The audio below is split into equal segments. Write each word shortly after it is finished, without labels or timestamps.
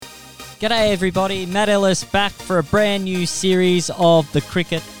G'day everybody, Matt Ellis back for a brand new series of the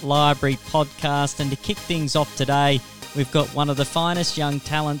Cricket Library podcast, and to kick things off today, we've got one of the finest young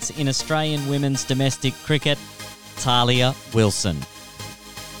talents in Australian women's domestic cricket, Tahlia Wilson.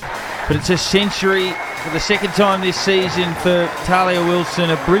 But it's a century for the second time this season for Tahlia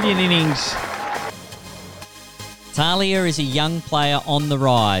Wilson, a brilliant innings. Tahlia is a young player on the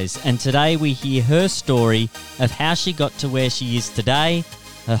rise, and today we hear her story of how she got to where she is today,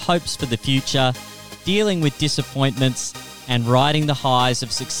 her hopes for the future, dealing with disappointments, and riding the highs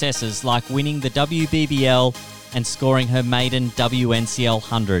of successes like winning the WBBL and scoring her maiden WNCL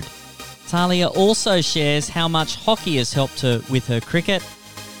 100. Tahlia also shares how much hockey has helped her with her cricket,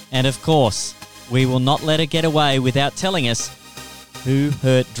 and of course, we will not let her get away without telling us who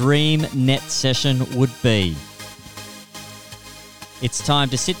her dream net session would be. It's time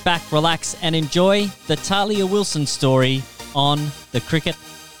to sit back, relax, and enjoy the Tahlia Wilson story on the Cricket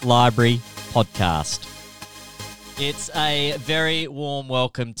Library podcast. It's a very warm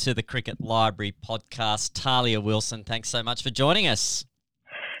welcome to the Cricket Library podcast. Tahlia Wilson, thanks so much for joining us.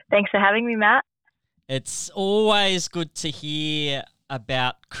 Thanks for having me, Matt. It's always good to hear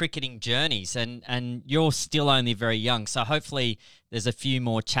about cricketing journeys, and you're still only very young, so hopefully there's a few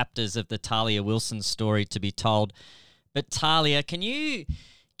more chapters of the Tahlia Wilson story to be told. But Tahlia, can you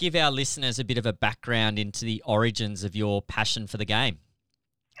give our listeners a bit of a background into the origins of your passion for the game?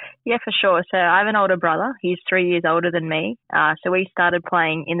 Yeah, for sure. So I have an older brother. He's 3 years older than me. So we started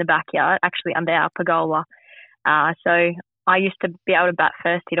playing in the backyard, actually under our pergola. So I used to be able to bat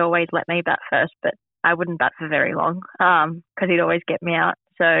first. He'd always let me bat first, but I wouldn't bat for very long because he'd always get me out.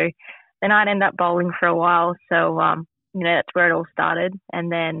 So then I'd end up bowling for a while. So, that's where it all started.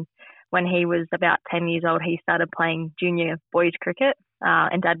 And then when he was about 10 years old, he started playing junior boys cricket.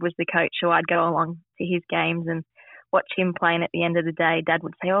 And Dad was the coach, so I'd go along to his games and watch him play. And at the end of the day, Dad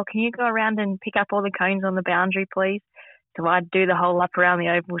would say, "Oh, can you go around and pick up all the cones on the boundary, please?" So I'd do the whole up around the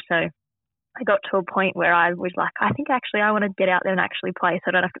oval. So I got to a point where I was like, I think actually I want to get out there and actually play so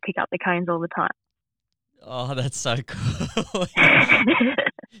I don't have to pick up the cones all the time. Oh, that's so cool.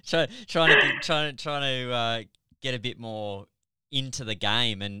 trying to get a bit more into the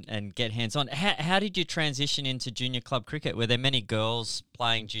game and get hands-on. How did you transition into junior club cricket? Were there many girls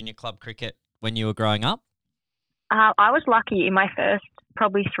playing junior club cricket when you were growing up? I was lucky in my first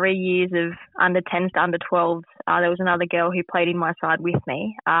probably 3 years of under 10s to under 12s. There was another girl who played in my side with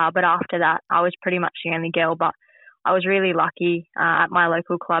me. But after that, I was pretty much the only girl. But I was really lucky at my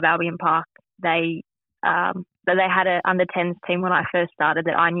local club, Albion Park. They had an under 10s team when I first started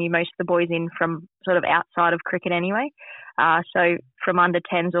that I knew most of the boys in from sort of outside of cricket anyway. So from under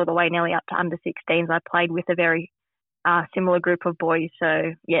 10s all the way nearly up to under 16s, I played with a very similar group of boys.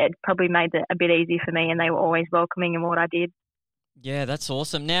 So, yeah, it probably made it a bit easy for me, and they were always welcoming in what I did. Yeah, that's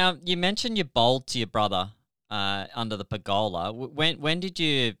awesome. Now, you mentioned you bowled to your brother under the pergola. When did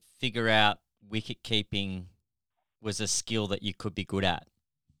you figure out wicket-keeping was a skill that you could be good at?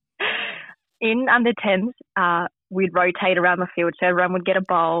 In under 10s, we'd rotate around the field. So everyone would get a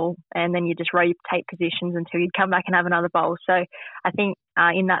bowl, and then you just rotate positions until you'd come back and have another bowl. So I think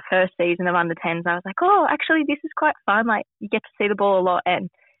in that first season of under 10s, I was like, oh, actually, this is quite fun. Like, you get to see the ball a lot. And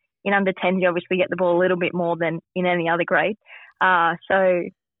in under 10s, you obviously get the ball a little bit more than in any other grade. So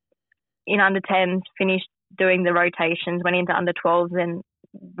in under 10s, finished doing the rotations, went into under 12s, and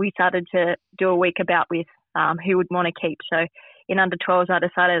we started to do a week about with who would want to keep. So in under 12s, I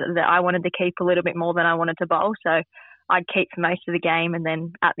decided that I wanted to keep a little bit more than I wanted to bowl. So I'd keep for most of the game and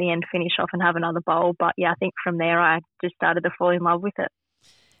then at the end finish off and have another bowl. But yeah, I think from there I just started to fall in love with it.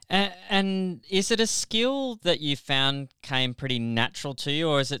 And is it a skill that you found came pretty natural to you,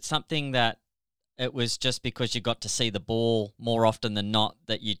 or is it something that it was just because you got to see the ball more often than not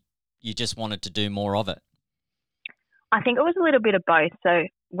that you just wanted to do more of it? I think it was a little bit of both. So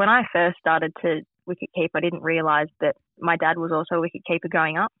when I first started to wicket keep, I didn't realise that my dad was also a wicket keeper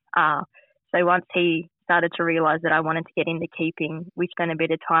growing up. So once he started to realise that I wanted to get into keeping, we spent a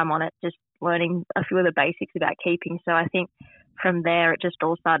bit of time on it, just learning a few of the basics about keeping. So I think from there it just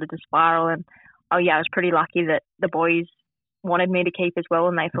all started to spiral. And I was pretty lucky that the boys wanted me to keep as well,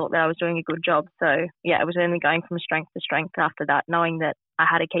 and they thought that I was doing a good job. So yeah, it was only going from strength to strength after that, knowing that I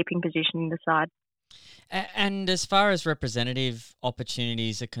had a keeping position in the side. And as far as representative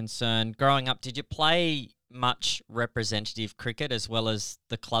opportunities are concerned, growing up, did you play much representative cricket as well as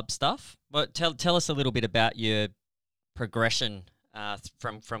the club stuff? Well, tell us a little bit about your progression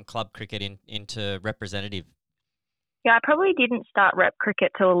from club cricket into representative. Yeah, I probably didn't start rep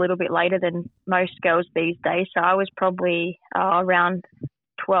cricket till a little bit later than most girls these days. So I was probably around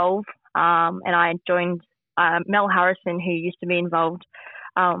 12 and I joined Mel Harrison, who used to be involved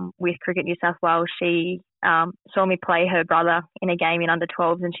with Cricket New South Wales. She saw me play her brother in a game in under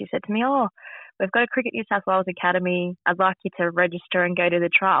 12s, and she said to me, "Oh, we've got a Cricket New South Wales Academy. I'd like you to register and go to the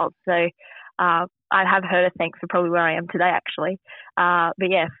trials." So I have her to thank for probably where I am today, actually. But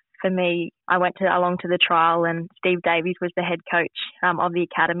yeah, for me, I went along to the trial, and Steve Davies was the head coach of the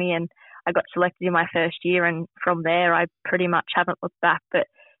academy, and I got selected in my first year, and from there I pretty much haven't looked back. But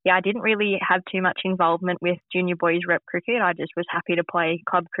yeah, I didn't really have too much involvement with junior boys rep cricket. I just was happy to play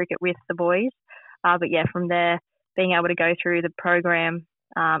club cricket with the boys. But yeah, from there, being able to go through the program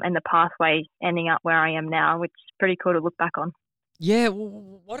and the pathway ending up where I am now, which is pretty cool to look back on. Yeah,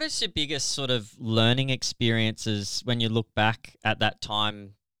 what is your biggest sort of learning experiences when you look back at that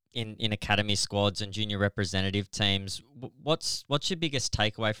time in academy squads and junior representative teams? What's your biggest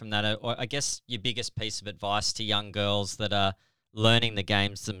takeaway from that? Or I guess your biggest piece of advice to young girls that are learning the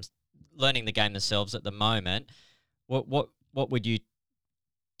game themselves at the moment? What would you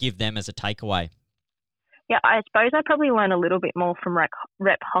give them as a takeaway? Yeah, I suppose I probably learned a little bit more from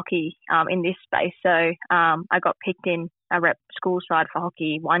rep hockey in this space. So I got picked in a rep school side for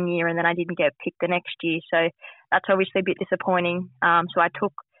hockey one year, and then I didn't get picked the next year. So that's obviously a bit disappointing. So I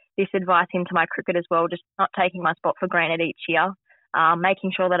took this advice into my cricket as well, just not taking my spot for granted each year,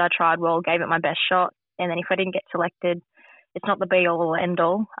 making sure that I tried well, gave it my best shot. And then if I didn't get selected, it's not the be-all or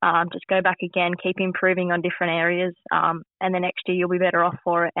end-all. Just go back again, keep improving on different areas, and the next year you'll be better off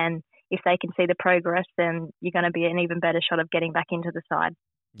for it. And if they can see the progress, then you're going to be an even better shot of getting back into the side.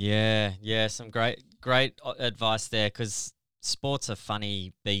 Yeah, some great advice there, because sport's a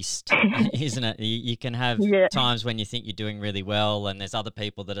funny beast, isn't it? You can have times when you think you're doing really well, and there's other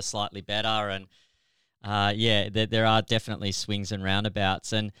people that are slightly better, and there are definitely swings and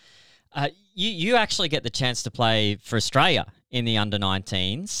roundabouts. And you actually get the chance to play for Australia in the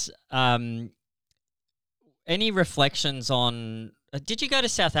under-19s. Any reflections on? Did you go to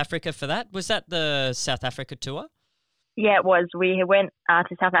South Africa for that? Was that the South Africa tour? Yeah, it was. We went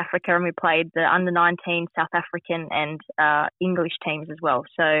to South Africa and we played the under-19 South African and English teams as well.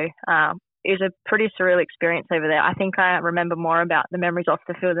 So it was a pretty surreal experience over there. I think I remember more about the memories off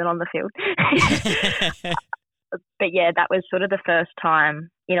the field than on the field. But yeah, that was sort of the first time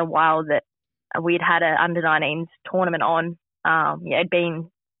in a while that we'd had an under-19s tournament on. It'd been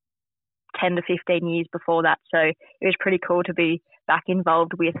 10 to 15 years before that. So it was pretty cool to be back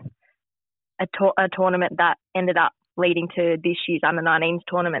involved with a tournament that ended up leading to this year's under-19s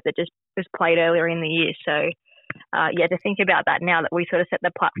tournament that just was played earlier in the year. So, to think about that now that we sort of set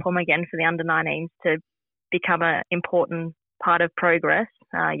the platform again for the under-19s to become an important part of progress,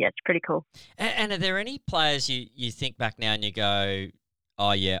 it's pretty cool. And are there any players you think back now and you go,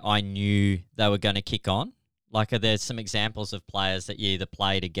 oh, yeah, I knew they were going to kick on? Like, are there some examples of players that you either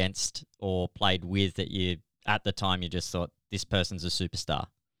played against or played with that you, at the time, you just thought, this person's a superstar?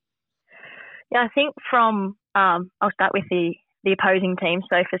 Yeah, I think from, I'll start with the opposing team.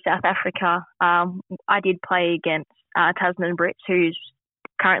 So for South Africa, I did play against Tasman Brits, who's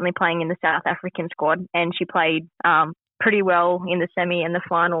currently playing in the South African squad, and she played pretty well in the semi and the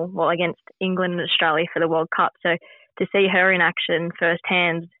final, against England and Australia for the World Cup. So to see her in action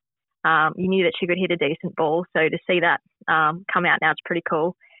firsthand, you knew that she could hit a decent ball. So to see that come out now, it's pretty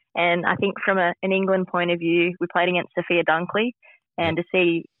cool. And I think from an England point of view, we played against Sophia Dunkley, and to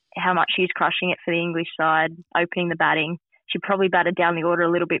see how much she's crushing it for the English side, opening the batting. She probably batted down the order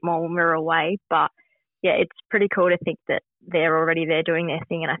a little bit more when we were away, but yeah, it's pretty cool to think that they're already there doing their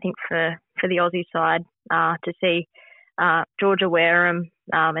thing. And I think for the Aussie side, to see Georgia Wareham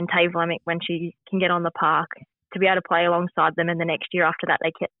and Tav Lemick, when she can get on the park, to be able to play alongside them, and the next year after that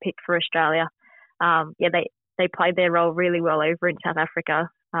they get picked for Australia. They played their role really well over in South Africa.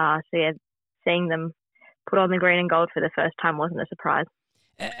 Seeing them put on the green and gold for the first time wasn't a surprise.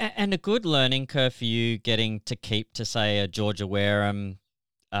 And a good learning curve for you, getting to keep to, say, a Georgia Wareham,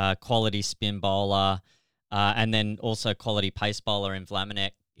 quality spin bowler, and then also quality pace bowler in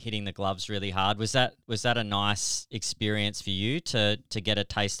Vlaminek hitting the gloves really hard. Was that a nice experience for you to get a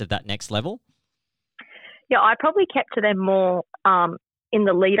taste of that next level? Yeah, I probably kept to them more in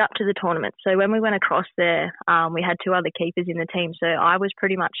the lead up to the tournament. So when we went across there, we had two other keepers in the team. So I was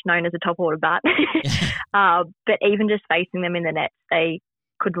pretty much known as a top order bat. But even just facing them in the net, they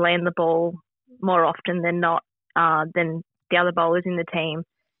could land the ball more often than not than the other bowlers in the team.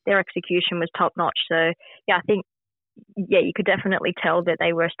 Their execution was top notch. So yeah, I think you could definitely tell that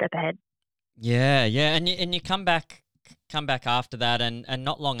they were a step ahead. Yeah, and you come back after that, and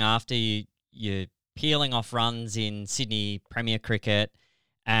not long after you're peeling off runs in Sydney Premier Cricket,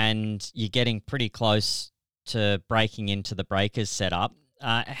 and you're getting pretty close to breaking into the Breakers setup.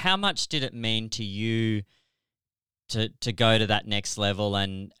 How much did it mean to you to go to that next level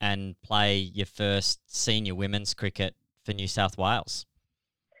and play your first senior women's cricket for New South Wales?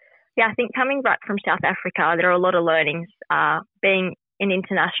 Yeah, I think coming back from South Africa, there are a lot of learnings. Being an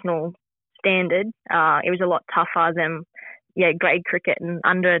international standard, it was a lot tougher than grade cricket and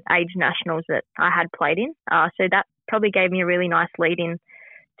underage nationals that I had played in. So that probably gave me a really nice lead in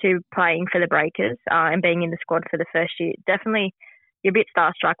to playing for the Breakers and being in the squad for the first year. Definitely, you're a bit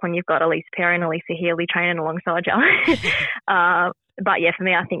starstruck when you've got Elise Perry and Elisa Healy training alongside you. But yeah, for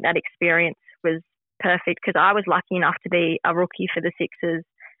me, I think that experience was perfect because I was lucky enough to be a rookie for the Sixers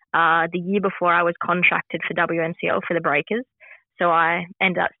the year before I was contracted for WNCL for the Breakers. So I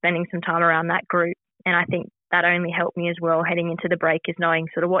ended up spending some time around that group, and I think that only helped me as well heading into the Breakers, knowing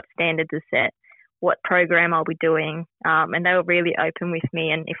sort of what standards are set, what program I'll be doing, and they were really open with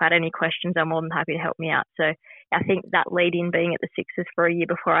me, and if I had any questions, I'm more than happy to help me out. So I think that lead in being at the Sixers for a year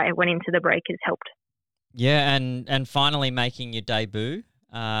before I went into the Breakers helped. Yeah, and finally making your debut.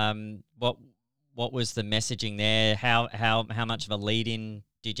 What was the messaging there? How much of a lead in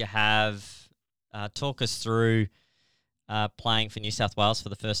did you have? Talk us through playing for New South Wales for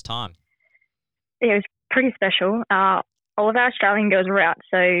the first time. Yeah, it was pretty special. All of our Australian girls were out,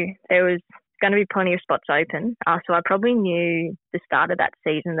 so there was going to be plenty of spots open. So I probably knew the start of that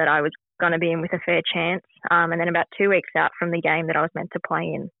season that I was going to be in with a fair chance. And then about 2 weeks out from the game that I was meant to play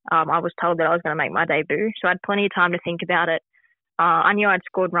in, I was told that I was going to make my debut. So I had plenty of time to think about it. I knew I'd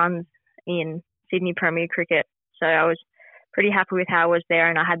scored runs in Sydney Premier Cricket, so I was pretty happy with how I was there,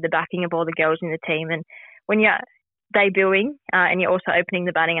 and I had the backing of all the girls in the team. And when you're debuting and you're also opening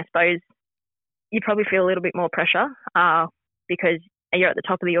the batting, I suppose you probably feel a little bit more pressure because you're at the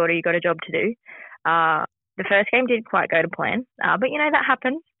top of the order, you've got a job to do. The first game didn't quite go to plan, but that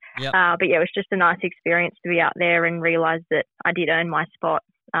happens. Yep. But yeah, it was just a nice experience to be out there and realise that I did earn my spot,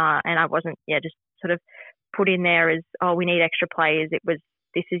 and I wasn't just sort of put in there as, oh, we need extra players. It was,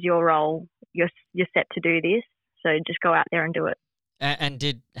 this is your role, you're set to do this, so just go out there and do it. And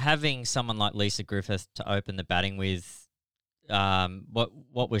did having someone like Lisa Griffith to open the batting with,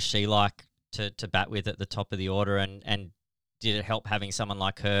 what was she like to bat with at the top of the order, and did it help having someone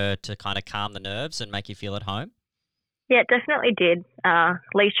like her to kind of calm the nerves and make you feel at home? Yeah, it definitely did.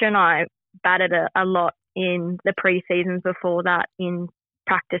 Lisa and I batted a lot in the pre-seasons before that, in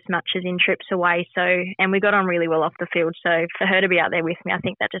practice matches, in trips away. So, and we got on really well off the field. So for her to be out there with me, I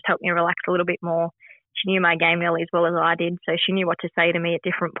think that just helped me relax a little bit more. She knew my game nearly as well as I did, so she knew what to say to me at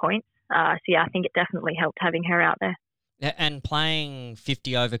different points. So yeah, I think it definitely helped having her out there. And playing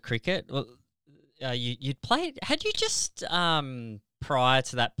 50-over cricket, well, you'd played. Had you just prior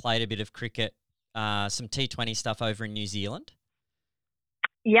to that played a bit of cricket, some T20 stuff over in New Zealand?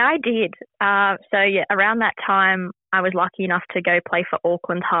 Yeah, I did. So yeah, around that time, I was lucky enough to go play for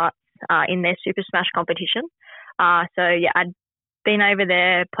Auckland Hearts in their Super Smash competition. So yeah, I'd been over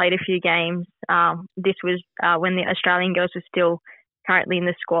there, played a few games. This was when the Australian girls were still currently in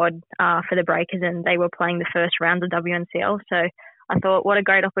the squad for the Breakers, and they were playing the first round of WNCL. So I thought, what a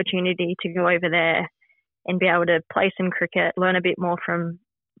great opportunity to go over there and be able to play some cricket, learn a bit more from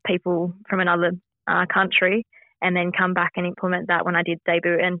people from another country, and then come back and implement that when I did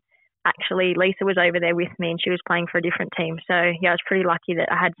debut. And actually, Lisa was over there with me, and she was playing for a different team. So yeah, I was pretty lucky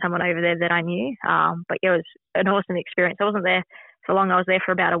that I had someone over there that I knew. But yeah, it was an awesome experience. I wasn't there so long. I was there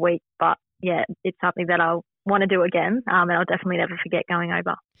for about a week, but yeah, it's something that I'll want to do again, and I'll definitely never forget going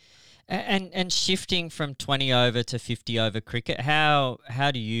over. And shifting from 20 over to 50 over cricket, how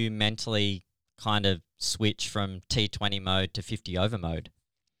do you mentally kind of switch from T20 mode to 50 over mode?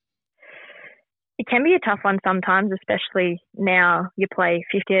 It can be a tough one sometimes, especially now you play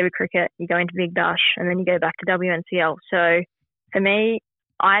 50 over cricket, you go into Big Bash, and then you go back to WNCL. So for me,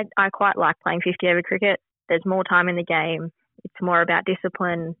 I quite like playing 50 over cricket. There's more time in the game. It's more about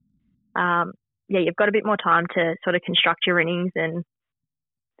discipline. You've got a bit more time to sort of construct your innings and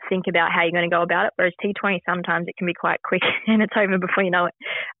think about how you're going to go about it. Whereas T20, sometimes it can be quite quick and it's over before you know it.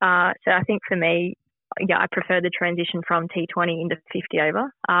 So I think for me, I prefer the transition from T20 into 50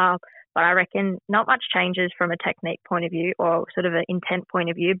 over. But I reckon not much changes from a technique point of view or sort of an intent point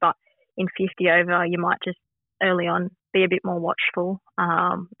of view. But in 50 over, you might just early on be a bit more watchful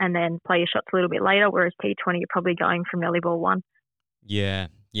and then play your shots a little bit later. Whereas T20, you're probably going from early ball one. Yeah,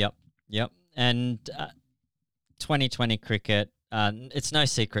 yep. And 2020 cricket, it's no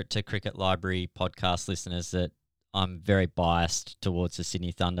secret to Cricket Library podcast listeners that I'm very biased towards the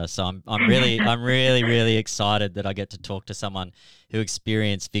Sydney Thunder. So I'm really excited that I get to talk to someone who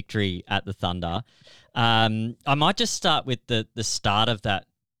experienced victory at the Thunder. I might just start with the start of that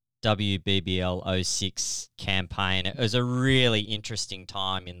WBBL 06 campaign. It was a really interesting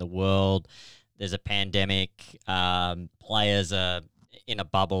time in the world. there's a pandemic, players are in a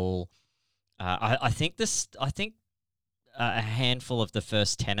bubble. I think a handful of the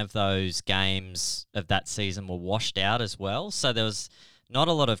first 10 of those games of that season were washed out as well. So there was not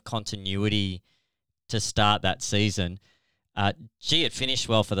a lot of continuity to start that season. It finished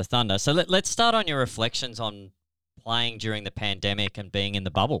well for the Thunder. So let's start on your reflections on playing during the pandemic and being in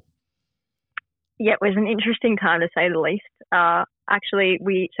the bubble. Yeah, it was an interesting time to say the least. Actually,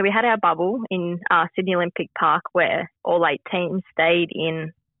 we had our bubble in Sydney Olympic Park where all 8 teams stayed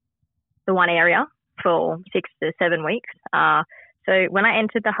in the one area for 6 to 7 weeks. So when I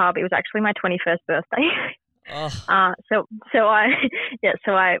entered the hub, it was actually my 21st birthday. Oh. So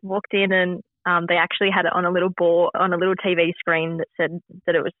I walked in and they actually had it on a little board, on a little TV screen that said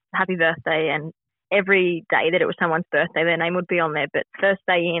that it was happy birthday, and every day that it was someone's birthday, their name would be on there. But first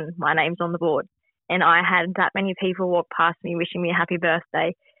day in, my name's on the board. And I had that many people walk past me wishing me a happy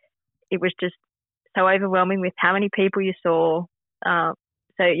birthday. It was just so overwhelming with how many people you saw.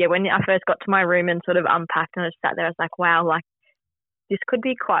 So yeah, when I first got to my room and sort of unpacked and I just sat there, I was like, wow, like this could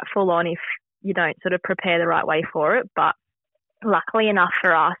be quite full on if you don't sort of prepare the right way for it. But luckily enough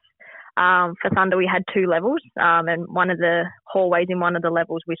for us, for Thunder, we had 2 levels, and one of the hallways in one of the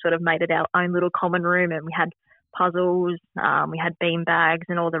levels, we sort of made it our own little common room, and we had puzzles, we had bean bags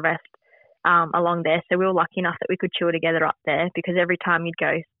and all the rest along there. So we were lucky enough that we could chill together up there, because every time you'd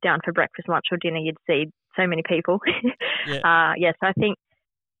go down for breakfast, lunch or dinner, you'd see so many people. Yeah. So I think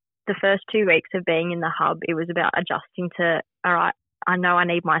the first 2 weeks of being in the hub, it was about adjusting to, all right, I know I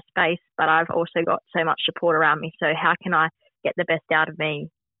need my space, but I've also got so much support around me. So how can I get the best out of me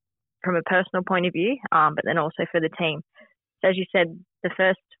from a personal point of view, but then also for the team? So as you said, the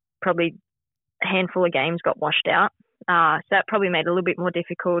first probably handful of games got washed out. So that probably made it a little bit more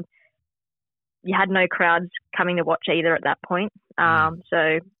difficult. You had no crowds coming to watch either at that point.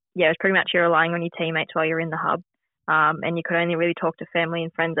 So yeah, it was pretty much you're relying on your teammates while you're in the hub. And you could only really talk to family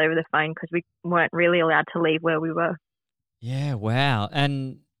and friends over the phone because we weren't really allowed to leave where we were. Yeah, wow.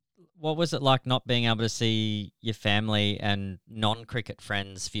 And what was it like not being able to see your family and non-cricket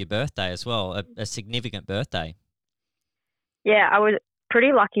friends for your birthday as well, a significant birthday? Yeah, I was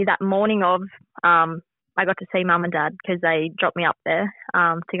pretty lucky that morning of, I got to see mum and dad because they dropped me up there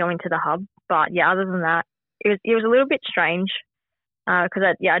to go into the hub. But yeah, other than that, it was a little bit strange because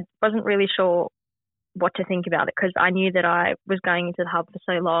I wasn't really sure what to think about it, because I knew that I was going into the hub for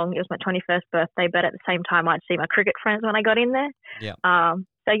so long. It was my 21st birthday, but at the same time, I'd see my cricket friends when I got in there. Yeah.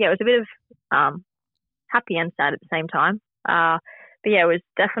 So yeah, it was a bit of happy and sad at the same time. But yeah, it was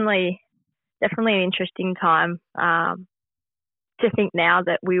definitely an interesting time to think now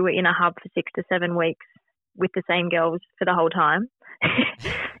that we were in a hub for 6 to 7 weeks with the same girls for the whole time.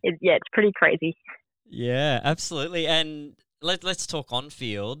 It's pretty crazy. Yeah, absolutely. And let's talk on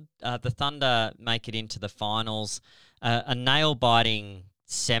field. The Thunder make it into the finals, a nail-biting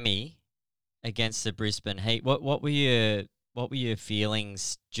semi against the Brisbane Heat. What were your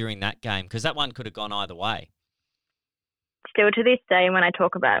feelings during that game? Because that one could have gone either way. Still to this day, when I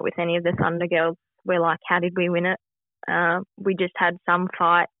talk about it with any of the Thunder girls, we're like, how did we win it? We just had some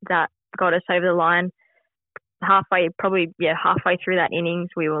fight that got us over the line. Halfway through that innings,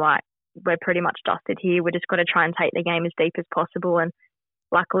 we were like, we're pretty much dusted here. We're just going to try and take the game as deep as possible. And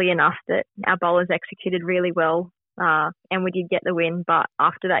luckily enough that our bowlers executed really well, and we did get the win. But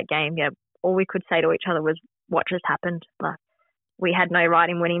after that game, all we could say to each other was, what just happened? Like, we had no right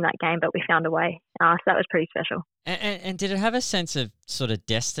in winning that game, but we found a way. So that was pretty special. And did it have a sense of sort of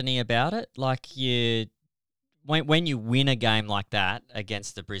destiny about it? Like when you win a game like that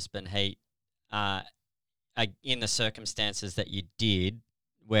against the Brisbane Heat, in the circumstances that you did,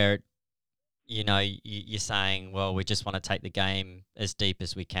 where you're saying, well, we just want to take the game as deep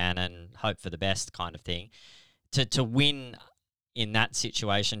as we can and hope for the best kind of thing. To win in that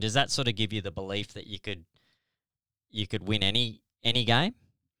situation, does that sort of give you the belief that you could win any game?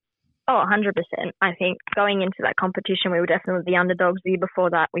 Oh, 100%. I think going into that competition, we were definitely the underdogs. The year before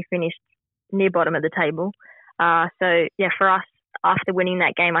that, we finished near bottom of the table. So yeah, for us, after winning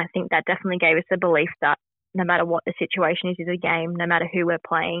that game, I think that definitely gave us the belief that no matter what the situation is a game, no matter who we're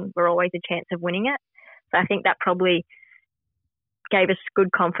playing, we're always a chance of winning it. So I think that probably gave us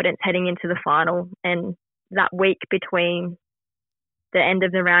good confidence heading into the final. And that week between the end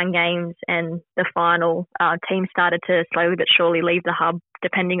of the round games and the final, teams started to slowly but surely leave the hub,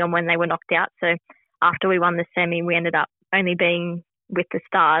 depending on when they were knocked out. So after we won the semi, we ended up only being with the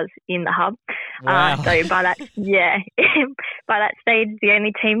Stars in the hub. Wow. So by that, by that stage, the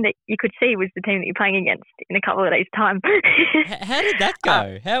only team that you could see was the team that you're playing against in a couple of days' time. How did that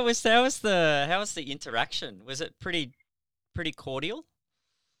go? How was the interaction? Was it pretty cordial?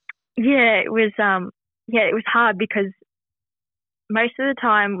 Yeah, it was. It was hard because most of the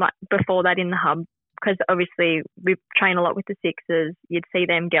time, like before that in the hub, because obviously we train a lot with the sixes, you'd see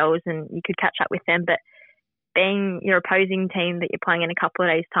them girls and you could catch up with them. But being your opposing team that you're playing in a couple of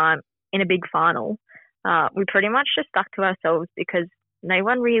days' time in a big final, we pretty much just stuck to ourselves because no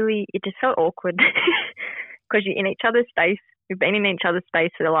one really, it just felt awkward because you're in each other's space. We've been in each other's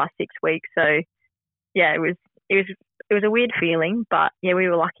space for the last 6 weeks. So, yeah, it was a weird feeling, but yeah, we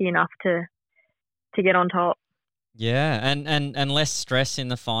were lucky enough to get on top. Yeah, and less stress in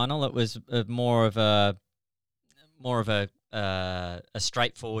the final. It was more of a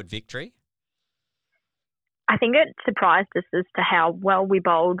straightforward victory. I think it surprised us as to how well we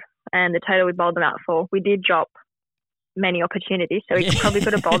bowled and the total we bowled them out for. We did drop many opportunities, so we probably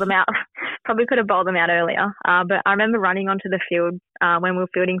could have bowled them out. Probably could have bowled them out earlier. But I remember running onto the field when we were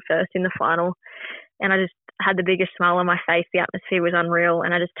fielding first in the final, and I just had the biggest smile on my face. The atmosphere was unreal,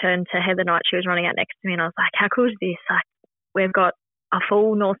 and I just turned to Heather Knight. She was running out next to me, and I was like, "How cool is this? Like, we've got a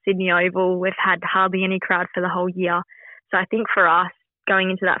full North Sydney Oval. We've had hardly any crowd for the whole year. So I think for us, going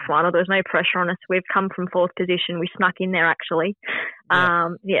into that final, there was no pressure on us. We've come from fourth position. We snuck in there, actually.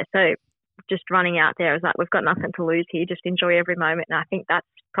 So just running out there, I was like, we've got nothing to lose here. Just enjoy every moment. And I think that's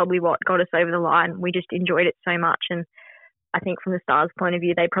probably what got us over the line. We just enjoyed it so much. And I think from the Stars' point of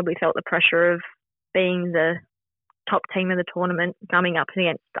view, they probably felt the pressure of being the top team of the tournament coming up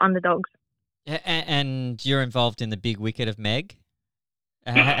against underdogs. And you're involved in the big wicket of Meg.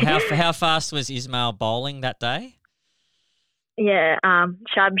 How fast was Ismail bowling that day? Yeah,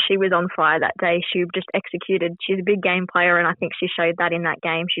 Shab, she was on fire that day. She just executed. She's a big game player, and I think she showed that in that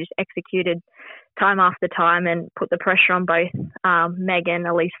game. She's executed time after time and put the pressure on both Meg and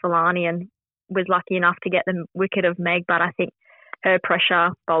Elise Villani, and was lucky enough to get the wicket of Meg. But I think her pressure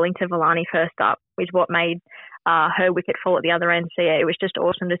bowling to Villani first up is what made her wicket fall at the other end. So, yeah, it was just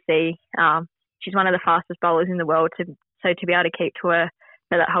awesome to see. She's one of the fastest bowlers in the world, to be able to keep to her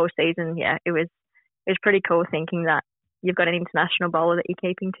for that whole season, yeah, it was pretty cool thinking that you've got an international bowler that you're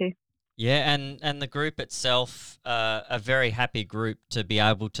keeping to. Yeah, and the group itself, a very happy group to be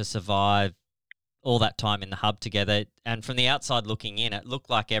able to survive all that time in the hub together. And from the outside looking in, it looked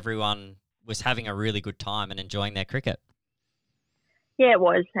like everyone was having a really good time and enjoying their cricket. Yeah, it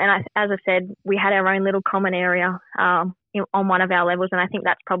was. And as I said, we had our own little common area on one of our levels, and I think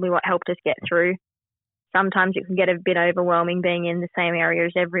that's probably what helped us get through. Sometimes it can get a bit overwhelming being in the same area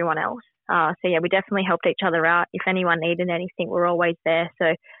as everyone else. Yeah, we definitely helped each other out. If anyone needed anything, we're always there.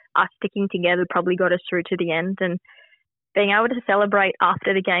 So us sticking together probably got us through to the end. And being able to celebrate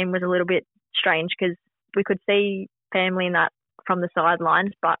after the game was a little bit strange because we could see family and that from the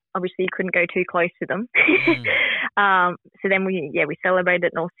sidelines, but obviously you couldn't go too close to them. So then we celebrated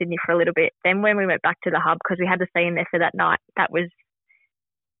at North Sydney for a little bit. Then when we went back to the hub, because we had to stay in there for that night, that was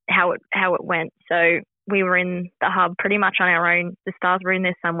how it went. So we were in the hub pretty much on our own. The Stars were in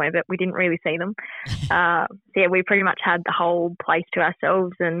there somewhere, but we didn't really see them. We pretty much had the whole place to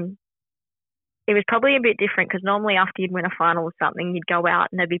ourselves, and it was probably a bit different because normally after you'd win a final or something, you'd go out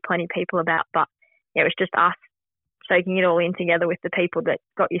and there'd be plenty of people about, but it was just us soaking it all in together with the people that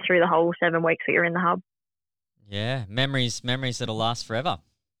got you through the whole 7 weeks that you're in the hub. Yeah, memories that'll last forever.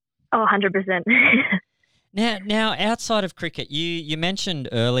 Oh, 100%. Now, outside of cricket, you mentioned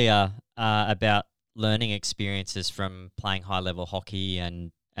earlier about learning experiences from playing high-level hockey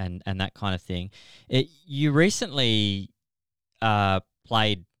and that kind of thing. You recently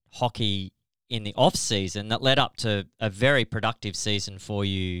played hockey in the off-season that led up to a very productive season for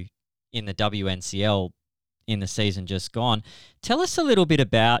you in the WNCL in the season just gone. Tell us a little bit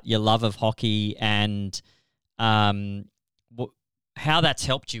about your love of hockey and how that's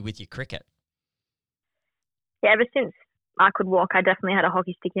helped you with your cricket. Yeah, ever since I could walk, I definitely had a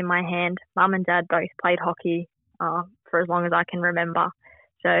hockey stick in my hand. Mum and Dad both played hockey for as long as I can remember.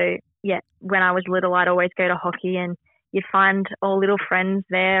 So, yeah, when I was little, I'd always go to hockey and you'd find all little friends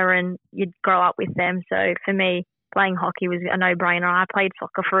there and you'd grow up with them. So for me, playing hockey was a no-brainer. I played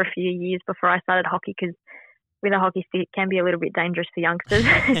soccer for a few years before I started hockey because with a hockey stick it can be a little bit dangerous for youngsters.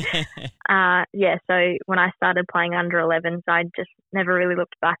 So when I started playing under 11s, I just never really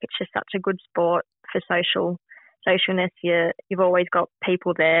looked back. It's just such a good sport for socialness. You've always got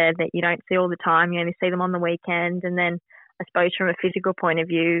people there that you don't see all the time. You only see them on the weekend. And then I suppose from a physical point of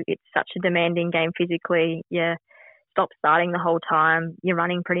view, it's such a demanding game physically. You stop starting the whole time. You're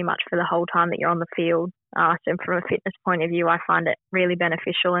running pretty much for the whole time that you're on the field. So from a fitness point of view, I find it really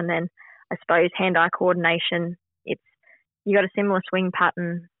beneficial. And then I suppose hand-eye coordination, you got a similar swing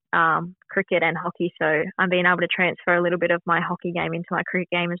pattern, cricket and hockey. So I'm being able to transfer a little bit of my hockey game into my cricket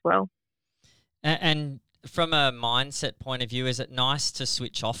game as well. And from a mindset point of view, is it nice to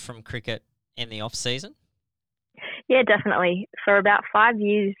switch off from cricket in the off season? Yeah, definitely. For about 5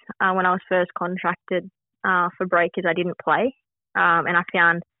 years, when I was first contracted for Breakers, I didn't play. And I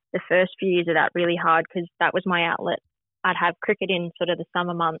found the first few years of that really hard because that was my outlet. I'd have cricket in sort of the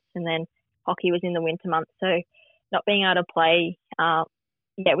summer months and then hockey was in the winter months. So not being able to play,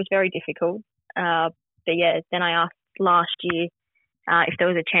 it was very difficult. But yeah, then I asked last year if there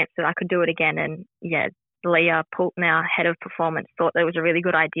was a chance that I could do it again. And yeah, Leah Poulton, our head of performance, thought that was a really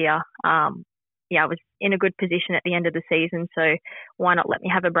good idea. I was in a good position at the end of the season, so why not let me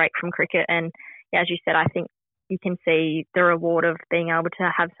have a break from cricket? And yeah, as you said, I think you can see the reward of being able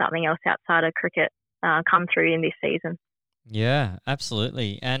to have something else outside of cricket come through in this season. Yeah,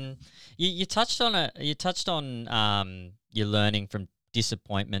 absolutely. And you touched on it. You touched on your learning from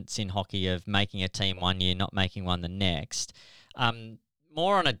disappointments in hockey of making a team one year, not making one the next.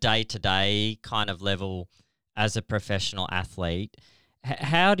 More on a day-to-day kind of level as a professional athlete,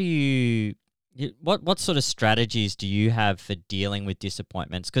 how do you? What sort of strategies do you have for dealing with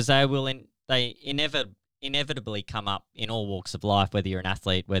disappointments? Because they inevitably come up in all walks of life, whether you're an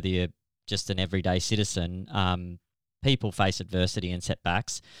athlete, whether you're just an everyday citizen. People face adversity and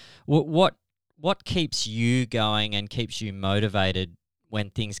setbacks. What keeps you going and keeps you motivated when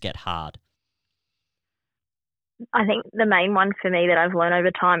things get hard? I think the main one for me that I've learned over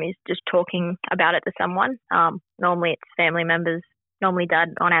time is just talking about it to someone. Normally it's family members, normally Dad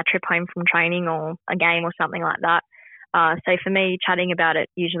on our trip home from training or a game or something like that. So for me, chatting about it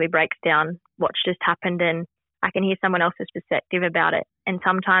usually breaks down what's just happened and I can hear someone else's perspective about it. And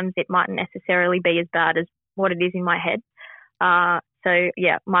sometimes it mightn't necessarily be as bad as what it is in my head. So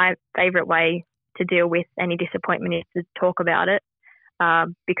yeah, my favourite way to deal with any disappointment is to talk about it.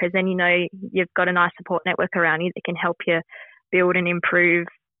 Because then you know you've got a nice support network around you that can help you build and improve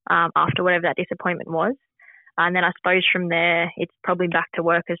after whatever that disappointment was. And then I suppose from there, it's probably back to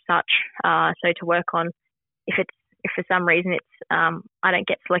work as such. So to work on, if for some reason it's I don't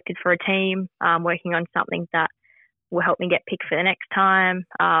get selected for a team, working on something that will help me get picked for the next time,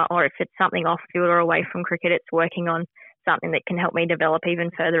 or if it's something off field or away from cricket, it's working on something that can help me develop even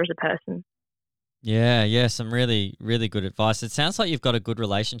further as a person. Yeah, some really, really good advice. It sounds like you've got a good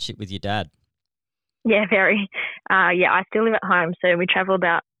relationship with your dad. Yeah, very. I still live at home, so we travel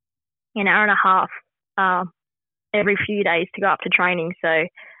about an hour and a half every few days to go up to training. So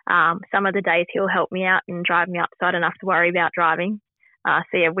some of the days he'll help me out and drive me up so I don't have to worry about driving.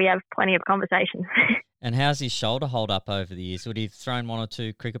 So yeah, we have plenty of conversations. And how's his shoulder hold up over the years? Would he have thrown one or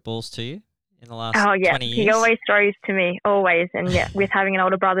two cricket balls to you in the last 20 years? He always throws to me, always. And yeah, with having an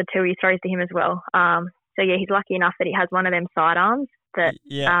older brother too, he throws to him as well. So yeah, he's lucky enough that he has one of them sidearms that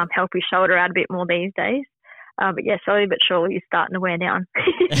help his shoulder out a bit more these days. But yeah, slowly but surely he's starting to wear down.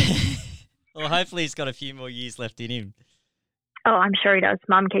 Well, hopefully he's got a few more years left in him. Oh, I'm sure he does.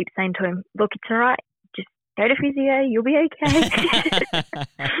 Mum keeps saying to him, look, it's all right. Just go to physio. You'll be okay.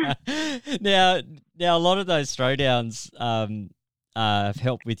 Now, a lot of those throwdowns have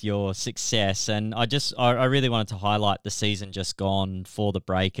helped with your success. And I really wanted to highlight the season just gone for the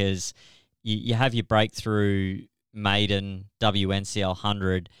Breakers. You have your breakthrough maiden WNCL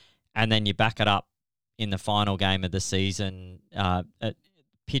 100, and then you back it up in the final game of the season at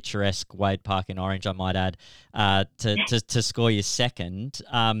picturesque Wade Park in Orange, I might add, to score your second.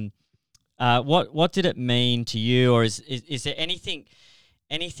 What did it mean to you, or is there anything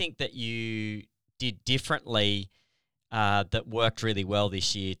that you did differently that worked really well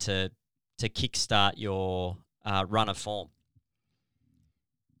this year to kickstart your run of form?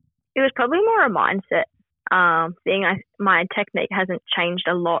 It was probably more a mindset. My technique hasn't changed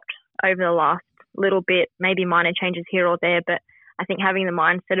a lot over the last little bit, maybe minor changes here or there, but I think having the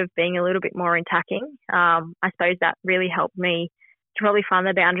mindset of being a little bit more attacking, I suppose that really helped me to probably find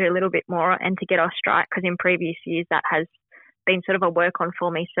the boundary a little bit more and to get off strike, because in previous years that has been sort of a work on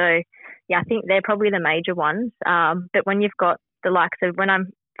for me. So yeah, I think they're probably the major ones. But when you've got the likes of when I'm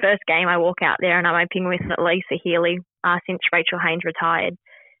first game, I walk out there and I'm opening with Lisa Healy since Rachel Haynes retired.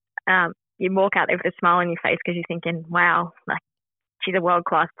 You walk out there with a smile on your face because you're thinking, wow, like she's a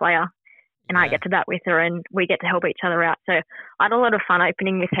world-class player. And I get to bat with her and we get to help each other out. So I had a lot of fun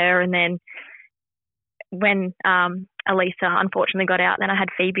opening with her. And then when Elisa unfortunately got out, then I had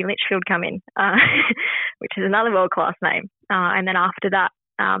Phoebe Litchfield come in, which is another world-class name. And then after that,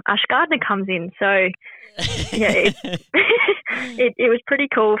 Ash Gardner comes in. So, yeah, it was pretty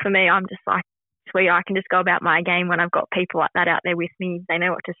cool for me. I'm just like, sweet, I can just go about my game when I've got people like that out there with me. They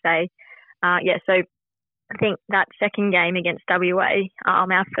know what to say. So I think that second game against WA, our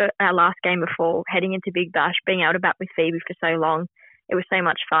last game before heading into Big Bash, being able to bat with Phoebe for so long, it was so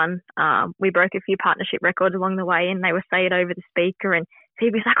much fun. We broke a few partnership records along the way, and they were saying it over the speaker, and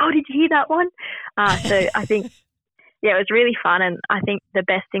Phoebe's like, "Oh, did you hear that one?" So I think, yeah, it was really fun, and I think the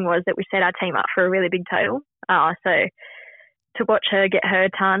best thing was that we set our team up for a really big total. So to watch her get her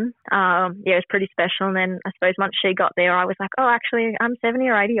ton, it was pretty special. And then I suppose once she got there, I was like, oh, actually, I'm 70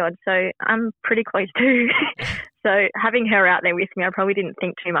 or 80 odd, so I'm pretty close too. So having her out there with me, I probably didn't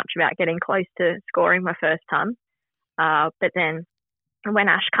think too much about getting close to scoring my first ton. But then when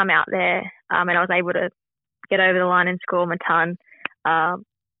Ash come out there, and I was able to get over the line and score my ton,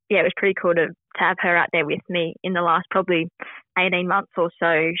 it was pretty cool to have her out there with me in the last probably 18 months or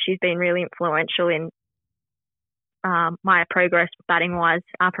so. She's been really influential in my progress batting wise,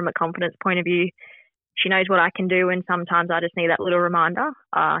 from a confidence point of view. She knows what I can do, and sometimes I just need that little reminder.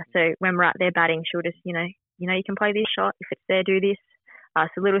 So when we're out there batting, she'll just, you can play this shot. If it's there, do this.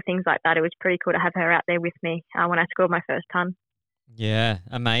 So little things like that. It was pretty cool to have her out there with me when I scored my first ton. Yeah,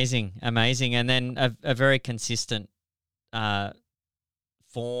 amazing. And then a very consistent run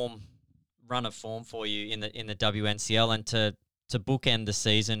of form for you in the WNCL, and to bookend the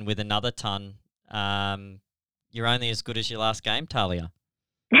season with another ton. You're only as good as your last game, Tahlia.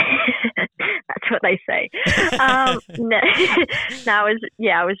 That's what they say. I was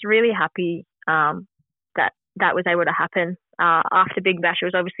really happy that was able to happen after Big Bash. It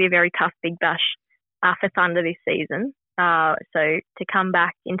was obviously a very tough Big Bash for Thunder this season. So to come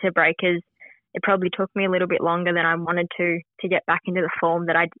back into breakers, it probably took me a little bit longer than I wanted to get back into the form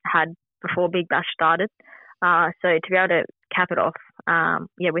that I had before Big Bash started. So to be able to cap it off,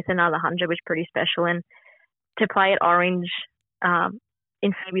 with another 100 was pretty special. And to play at Orange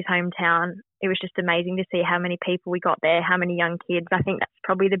in Phoebe's hometown, it was just amazing to see how many people we got there, how many young kids. I think that's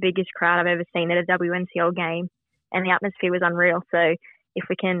probably the biggest crowd I've ever seen at a WNCL game, and the atmosphere was unreal. So if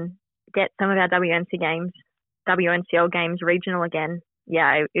we can get some of our WNCL games regional again,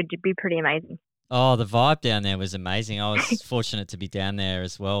 it'd be pretty amazing. Oh, the vibe down there was amazing. I was fortunate to be down there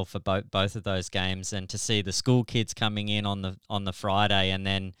as well for both of those games, and to see the school kids coming in on the Friday, and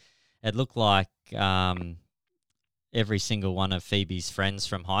then it looked like every single one of Phoebe's friends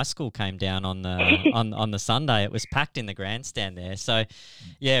from high school came down on the on the Sunday. It was packed in the grandstand there. So,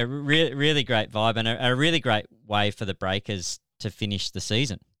 yeah, really great vibe, and a really great way for the Breakers to finish the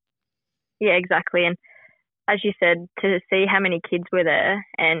season. Yeah, exactly. And as you said, to see how many kids were there,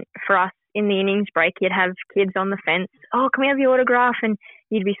 and for us in the innings break, you'd have kids on the fence. Oh, can we have the autograph? And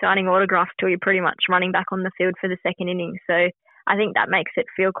you'd be signing autographs till you're pretty much running back on the field for the second inning. So I think that makes it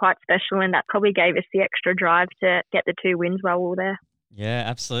feel quite special, and that probably gave us the extra drive to get the 2 wins while we were there. Yeah,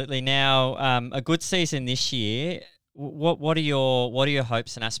 absolutely. Now, a good season this year. What are your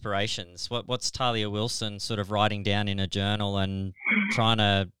hopes and aspirations? What's Tahlia Wilson sort of writing down in a journal and trying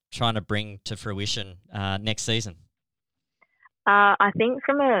to bring to fruition next season? I think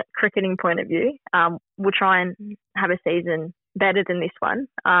from a cricketing point of view, we'll try and have a season better than this one,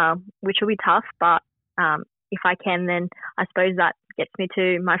 which will be tough, but if I can, then I suppose that gets me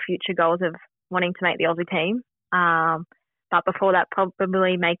to my future goals of wanting to make the Aussie team. But before that,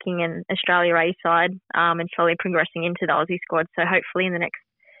 probably making an Australia A side and slowly progressing into the Aussie squad. So hopefully in the next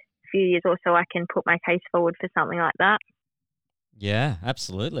few years or so, I can put my case forward for something like that. Yeah,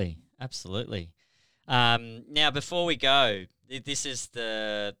 absolutely. Now, before we go, this is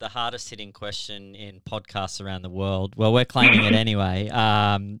the hardest hitting question in podcasts around the world. Well, we're claiming it anyway.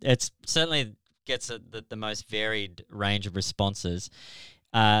 It's certainly gets the most varied range of responses.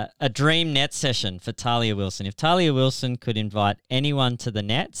 A dream net session for Tahlia Wilson. If Tahlia Wilson could invite anyone to the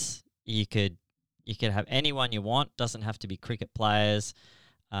nets, you could have anyone you want. Doesn't have to be cricket players.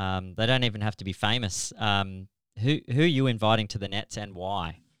 They don't even have to be famous. Who are you inviting to the nets, and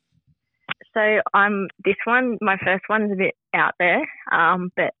why? So my first one's a bit out there,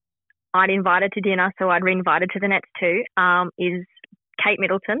 but I'd invite her to dinner, so I'd re-invite her to the nets too, is Kate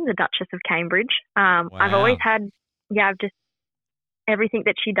Middleton, the Duchess of Cambridge. Wow. I've always had, just everything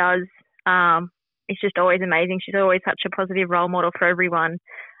that she does is just always amazing. She's always such a positive role model for everyone.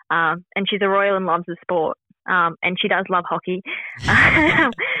 And she's a royal and loves the sport. And she does love hockey. So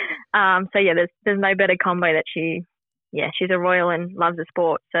there's no better combo that she's a royal and loves the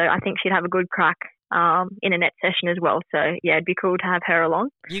sport. So I think she'd have a good crack in a net session as well. So it'd be cool to have her along.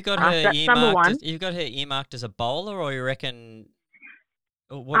 You got her earmarked. You've got her earmarked as a bowler, or you reckon?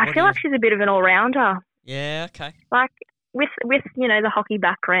 I feel like she's a bit of an all-rounder. Yeah. Okay. Like with the hockey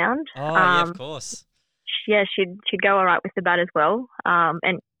background. Oh yeah, of course. Yeah, she'd go all right with the bat as well.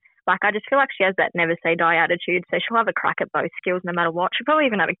 And like I just feel like she has that never say die attitude. So she'll have a crack at both skills no matter what. She'll probably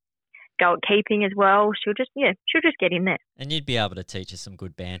even have a go at keeping as well. She'll just get in there. And you'd be able to teach her some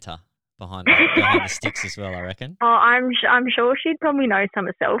good banter, behind the sticks as well, I reckon. Oh, I'm sure she'd probably know some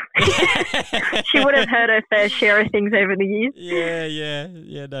herself. She would have heard her fair share of things over the years.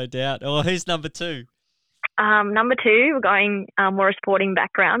 Yeah, no doubt. Oh, who's number 2? Number 2, we're going more a sporting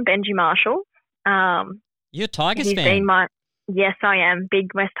background, Benji Marshall. You're a Tigers he's fan? Been yes, I am.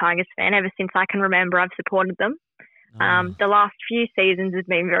 Big West Tigers fan. Ever since I can remember, I've supported them. The last few seasons has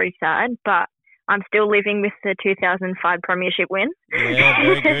been very sad, but I'm still living with the 2005 premiership win. Yeah,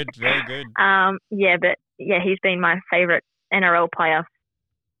 very good, very good. He's been my favourite NRL player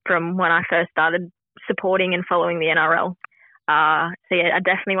from when I first started supporting and following the NRL. I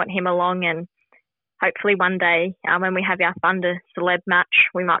definitely want him along, and hopefully one day when we have our Thunder celeb match,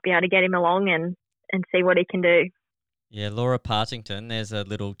 we might be able to get him along and see what he can do. Yeah, Laura Partington, there's a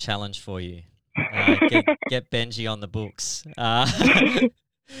little challenge for you. Get Benji on the books.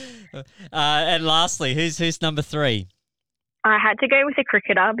 And lastly, who's number 3? I had to go with a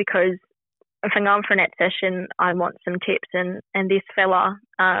cricketer because if I'm going for a net session, I want some tips. And this fella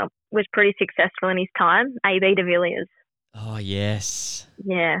was pretty successful in his time, AB de Villiers. Oh, yes.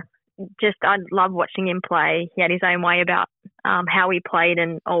 Yeah. I love watching him play. He had his own way about how he played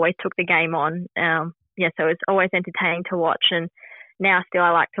and always took the game on. So it's always entertaining to watch. And now still I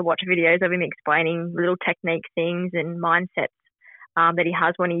like to watch videos of him explaining little technique things and mindsets that he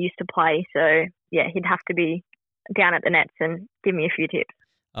has when he used to play. So, yeah, he'd have to be down at the nets and give me a few tips.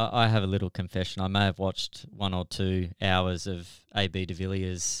 I have a little confession. I may have watched 1 or 2 hours of AB de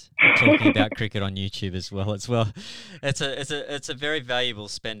Villiers talking about cricket on YouTube as well. It's a very valuable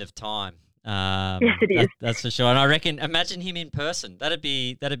spend of time. Yes, it is. That's for sure. And I reckon, imagine him in person. That'd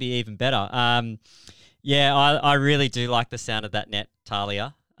be even better. I really do like the sound of that net,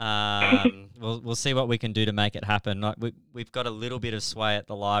 Tahlia. We'll see what we can do to make it happen. Like we've got a little bit of sway at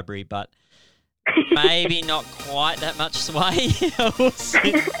the library, but maybe not quite that much sway.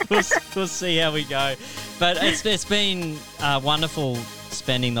 We'll see how we go. But it's been wonderful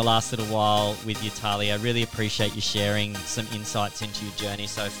spending the last little while with you, Tahlia. I really appreciate you sharing some insights into your journey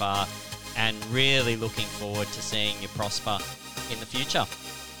so far, and really looking forward to seeing you prosper in the future.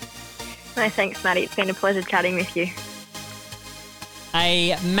 No, thanks, Maddie. It's been a pleasure chatting with you.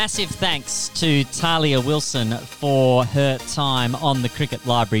 A massive thanks to Tahlia Wilson for her time on the Cricket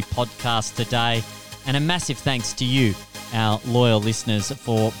Library podcast today. And a massive thanks to you, our loyal listeners,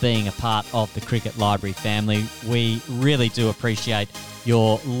 for being a part of the Cricket Library family. We really do appreciate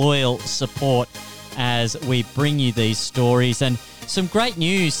your loyal support as we bring you these stories. And some great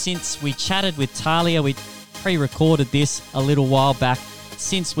news since we chatted with Tahlia. We pre-recorded this a little while back.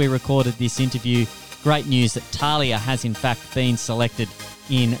 Since we recorded this interview, great news that Tahlia has in fact been selected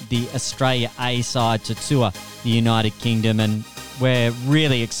in the Australia A side to tour the United Kingdom, and we're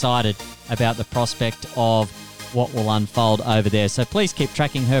really excited about the prospect of what will unfold over there. So please keep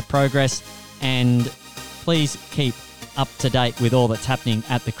tracking her progress, and please keep up to date with all that's happening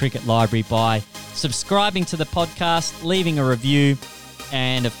at the Cricket Library by subscribing to the podcast, leaving a review,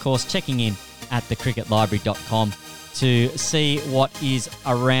 and of course checking in at thecricketlibrary.com to see what is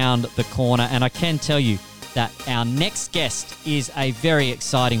around the corner. And I can tell you that our next guest is a very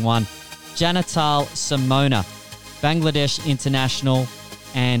exciting one. Janital Simona, Bangladesh international,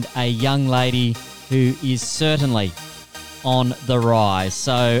 and a young lady who is certainly on the rise.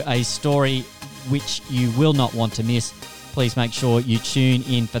 So a story which you will not want to miss. Please make sure you tune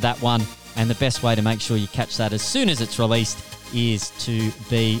in for that one. And the best way to make sure you catch that as soon as it's released is to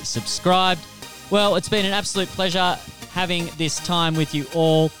be subscribed. Well, it's been an absolute pleasure having this time with you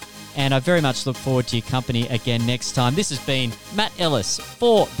all, and I very much look forward to your company again next time. This has been Matt Ellis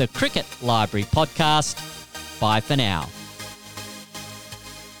for the Cricket Library podcast. Bye for now.